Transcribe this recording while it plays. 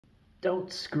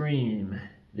Don't Scream.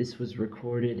 This was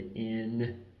recorded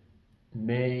in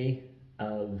May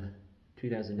of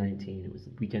 2019. It was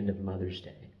the weekend of Mother's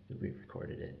Day that we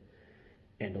recorded it.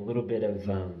 And a little bit of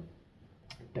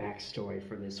backstory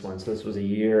for this one. So this was a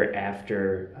year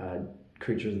after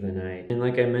Creatures of the Night. And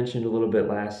like I mentioned a little bit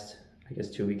last, I guess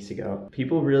 2 weeks ago,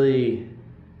 people really,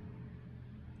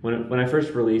 when I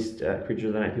first released Creatures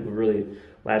of the Night, people really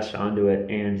latched onto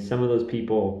it. And some of those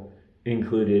people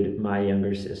included my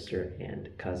younger sister and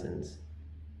cousins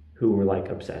who were like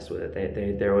obsessed with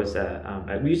it. There was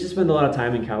we used to spend a lot of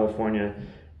time in California,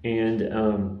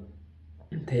 and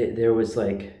there was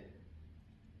like,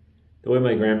 the way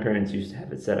my grandparents used to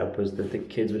have it set up was that the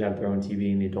kids would have their own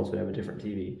TV and the adults would have a different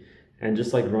TV, and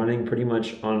just like running pretty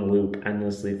much on loop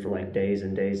endlessly for like days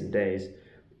and days and days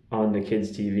on the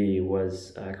kids' TV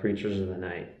was Creatures of the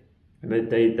Night. And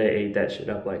they ate that shit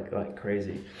up like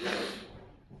crazy.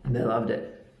 They loved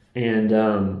it. And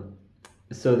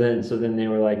so then they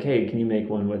were like, hey, can you make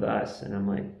one with us? And I'm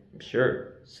like,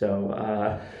 sure.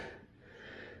 So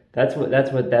that's what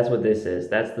this is.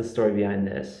 That's the story behind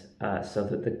this. So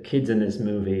that the kids in this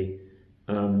movie,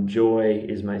 Joy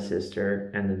is my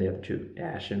sister, and then the other two,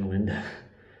 Ash and Linda.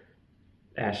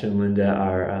 Ash and Linda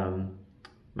are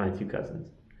my two cousins.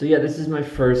 So yeah, this is my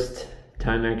first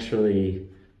time actually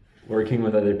working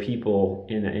with other people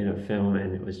in a film,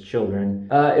 and it was children.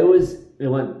 It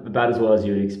went about as well as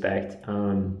you would expect.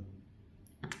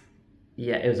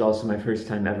 Yeah, it was also my first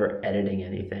time ever editing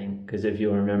anything, because if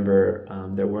you'll remember,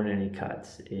 there weren't any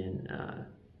cuts in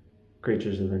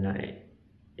Creatures of the Night.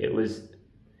 It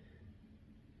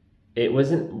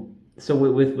wasn't, so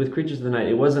with Creatures of the Night,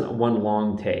 it wasn't one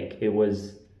long take. It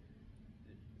was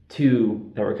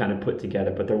two that were kind of put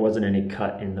together, but there wasn't any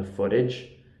cut in the footage.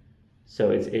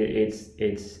 So it's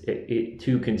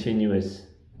two continuous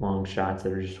long shots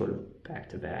that are just sort of back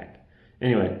to back.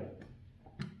 Anyway,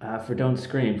 for Don't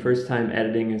Scream, first time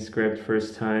editing a script,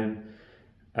 first time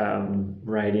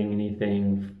writing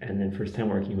anything, and then first time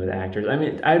working with actors. I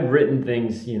mean, I'd written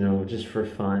things, just for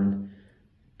fun,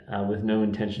 with no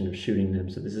intention of shooting them.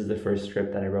 So this is the first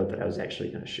script that I wrote that I was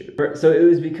actually going to shoot. So it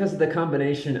was because of the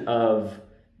combination of,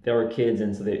 there were kids,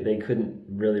 and so they couldn't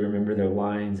really remember their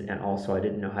lines, and also I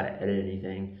didn't know how to edit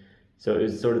anything. So it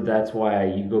was sort of, that's why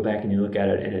you go back and you look at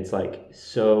it, and it's like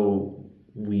so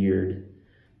weird,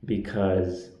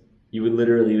 because we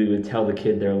would tell the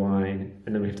kid their line,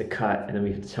 and then we have to cut, and then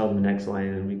we have to tell them the next line,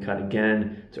 and then we cut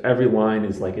again. So every line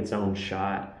is like its own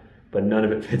shot, but none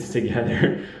of it fits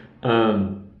together.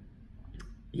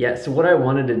 Yeah, so what I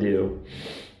wanted to do,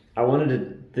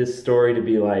 this story to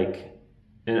be like,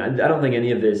 and I don't think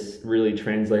any of this really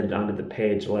translated onto the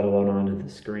page, let alone onto the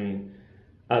screen,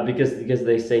 because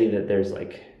they say that there's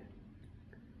like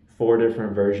 4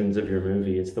 different versions of your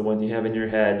movie. It's the one you have in your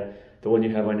head, the one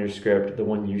you have on your script, the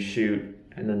one you shoot,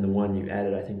 and then the one you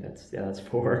edit. I think that's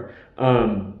 4.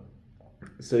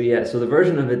 So the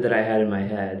version of it that I had in my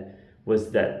head was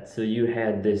that, so you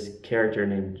had this character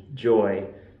named Joy,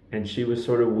 and she was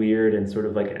sort of weird and sort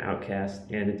of like an outcast,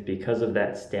 and it's because of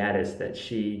that status that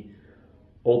she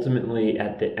ultimately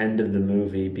at the end of the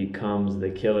movie becomes the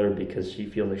killer, because she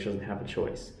feels like she doesn't have a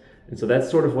choice. And so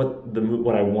that's sort of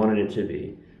what I wanted it to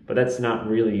be, but that's not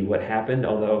really what happened.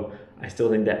 Although I still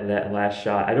think that last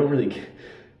shot, I don't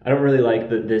really like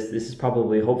that. This is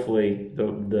probably, hopefully,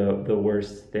 the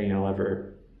worst thing I'll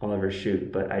ever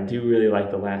shoot, but I do really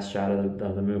like the last shot of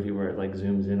the movie where it like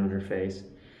zooms in on her face.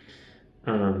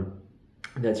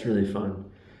 That's really fun.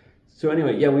 So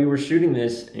anyway, yeah, we were shooting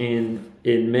this in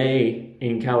May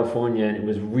in California, and it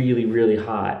was really, really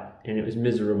hot, and it was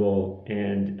miserable,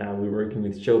 and we were working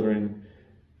with children,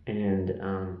 and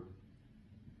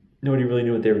nobody really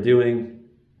knew what they were doing.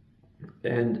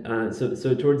 And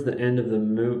so towards the end of the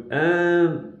movie,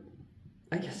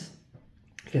 I guess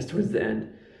towards the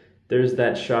end, there's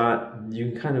that shot,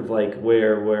 you can kind of like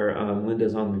where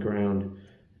Linda's on the ground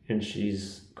and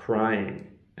she's crying,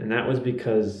 and that was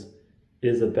because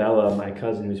Isabella, my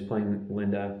cousin who's playing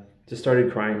Linda, just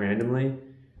started crying randomly,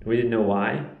 and we didn't know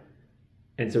why.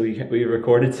 And so we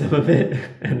recorded some of it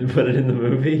and put it in the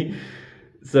movie.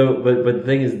 So, but the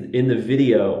thing is, in the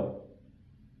video,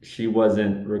 she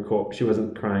wasn't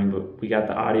crying, but we got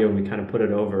the audio and we kind of put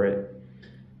it over it.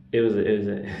 It was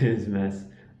a mess.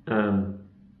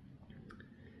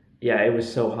 Yeah, it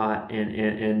was so hot,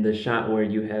 and the shot where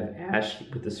you have Ash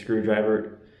with the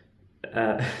screwdriver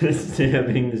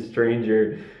stabbing the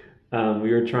stranger,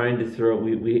 we were trying to throw,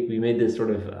 we made this sort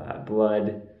of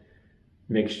blood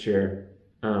mixture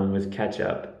with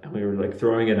ketchup, and we were like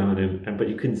throwing it on him, but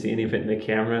you couldn't see any of it in the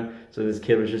camera, so this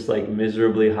kid was just like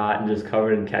miserably hot and just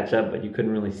covered in ketchup, but you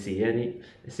couldn't really see any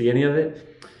of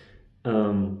it.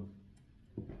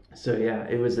 So yeah,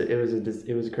 it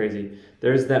was crazy.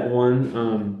 There's that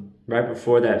one right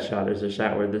before that shot. There's a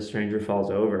shot where the stranger falls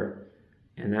over,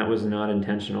 and that was not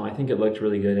intentional. I think it looked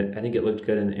really good. I think it looked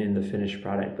good in the finished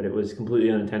product, but it was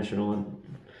completely unintentional.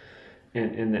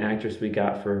 And the actress we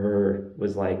got for her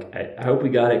was like, I hope we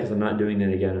got it because I'm not doing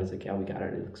that again. I was like, yeah, we got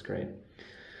it. It looks great.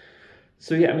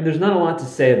 So yeah, I mean, there's not a lot to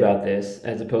say about this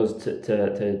as opposed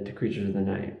to Creatures of the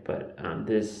Night, but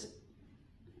this,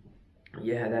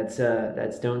 yeah,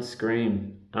 that's Don't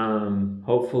Scream.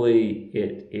 Hopefully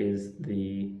it is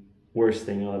the worst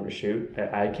thing I'll ever shoot.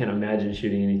 I can't imagine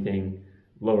shooting anything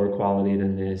lower quality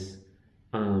than this.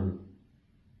 Um,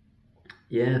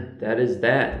 yeah, that is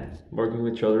that. Working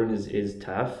with children is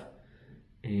tough,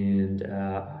 and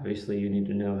obviously you need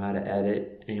to know how to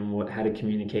edit and how to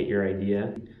communicate your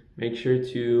idea. Make sure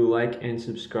to like and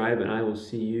subscribe, and I will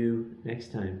see you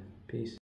next time. Peace.